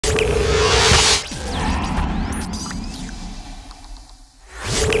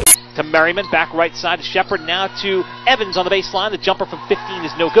To Merriman, back right side to Shepard, now to Evans on the baseline. The jumper from 15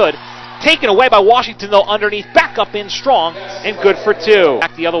 is no good. Taken away by Washington though underneath, back up in strong, and good for 2.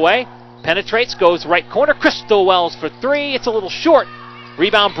 Back the other way, penetrates, goes right corner, Crystal Wells for 3, it's a little short.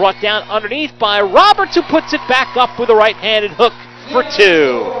 Rebound brought down underneath by Roberts, who puts it back up with a right-handed hook for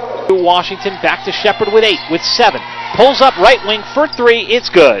 2. Washington back to Shepard with 8, with 7. Pulls up right wing for 3, it's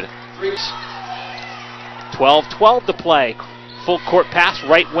good. 12-12 to play. Full court pass,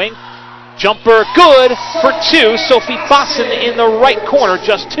 right wing. Jumper good for 2. Sophie Bosson in the right corner,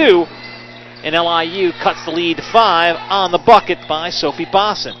 just 2. And LIU cuts the lead to 5 on the bucket by Sophie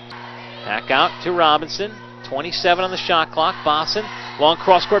Bosson. Back out to Robinson. 27 on the shot clock. Bosson, long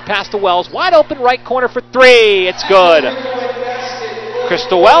cross-court pass to Wells. Wide open right corner for 3. It's good.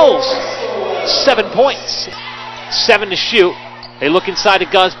 Crystal Wells, 7 points. 7 to shoot. They look inside to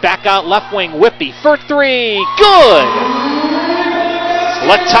Guz. Back out left wing. Whippy for 3. Good.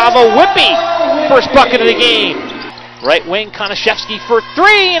 Letava Whippy, first bucket of the game. Right wing, Konashevsky for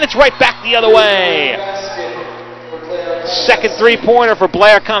 3, and it's right back the other way. Second three-pointer for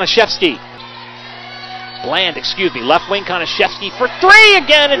Blair Konashevsky. Left wing, Konashevsky for 3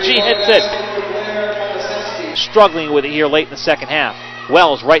 again, and she hits it. Struggling with it here late in the second half.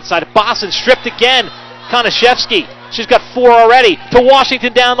 Wells, right side of Boston, stripped again. Konashevsky, she's got 4 already. To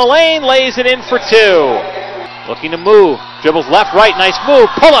Washington down the lane, lays it in for 2. Looking to move, dribbles left, right, nice move,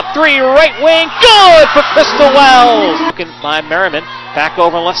 pull up 3, right wing, good for Crystal Wells. Looking by Merriman, back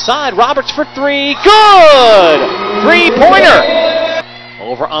over on left side, Roberts for 3, good! 3-pointer!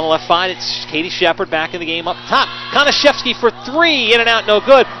 Over on the left side, it's Katie Shepard back in the game up top. Konashevsky for 3, in and out, no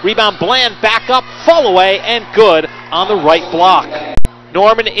good. Rebound Bland, back up, fall away, and good on the right block.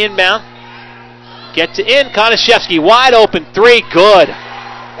 Norman inbound, get to in, Konashevsky wide open, 3, good.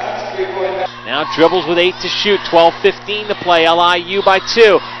 Now dribbles with 8 to shoot, 12-15 to play, LIU by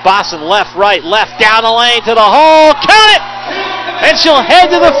 2. Boston left, right, left, down the lane to the hole, count it! And she'll head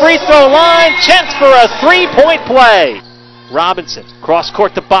to the free throw line, chance for a 3-point play. Robinson, cross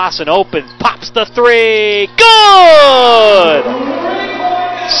court to Boston, open, pops the 3, good!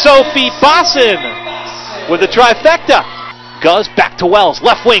 Sophie Bosson with a trifecta. Guz back to Wells,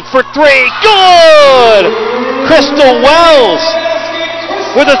 left wing for 3, good! Crystal Wells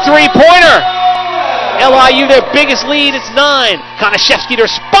with a 3-pointer. LIU their biggest lead, it's 9. Konashevsky to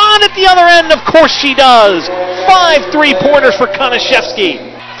respond at the other end, of course she does. 5 3-pointers for Konashevsky.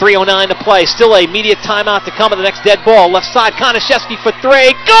 3:09 to play, still a immediate timeout to come at the next dead ball. Left side, Konashevsky for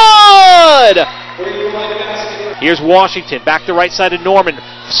 3, good! Here's Washington, back to right side to Norman.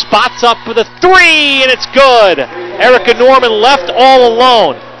 Spots up with a 3, and it's good. Erica Norman left all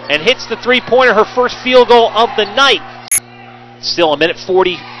alone and hits the 3-pointer, her first field goal of the night. Still a minute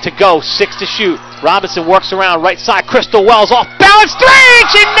 40 to go, 6 to shoot. Robinson works around, right side, Crystal Wells off balance, 3,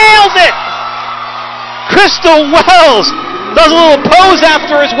 she nails it! Crystal Wells does a little pose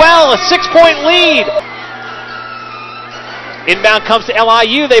after as well, a 6-point lead. Inbound comes to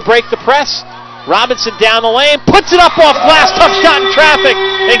LIU, they break the press. Robinson down the lane, puts it up off glass, tough shot in traffic,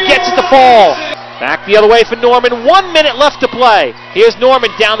 and gets it to fall. Back the other way for Norman, 1 minute left to play. Here's Norman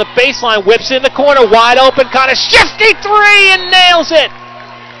down the baseline, whips it in the corner, wide open, Konashevsky 3, and nails it!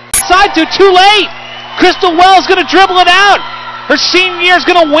 Side to, too late! Crystal Wells gonna dribble it out! Her senior year's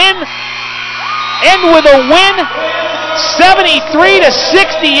gonna win, end with a win,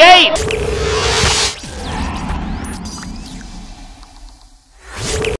 73-68!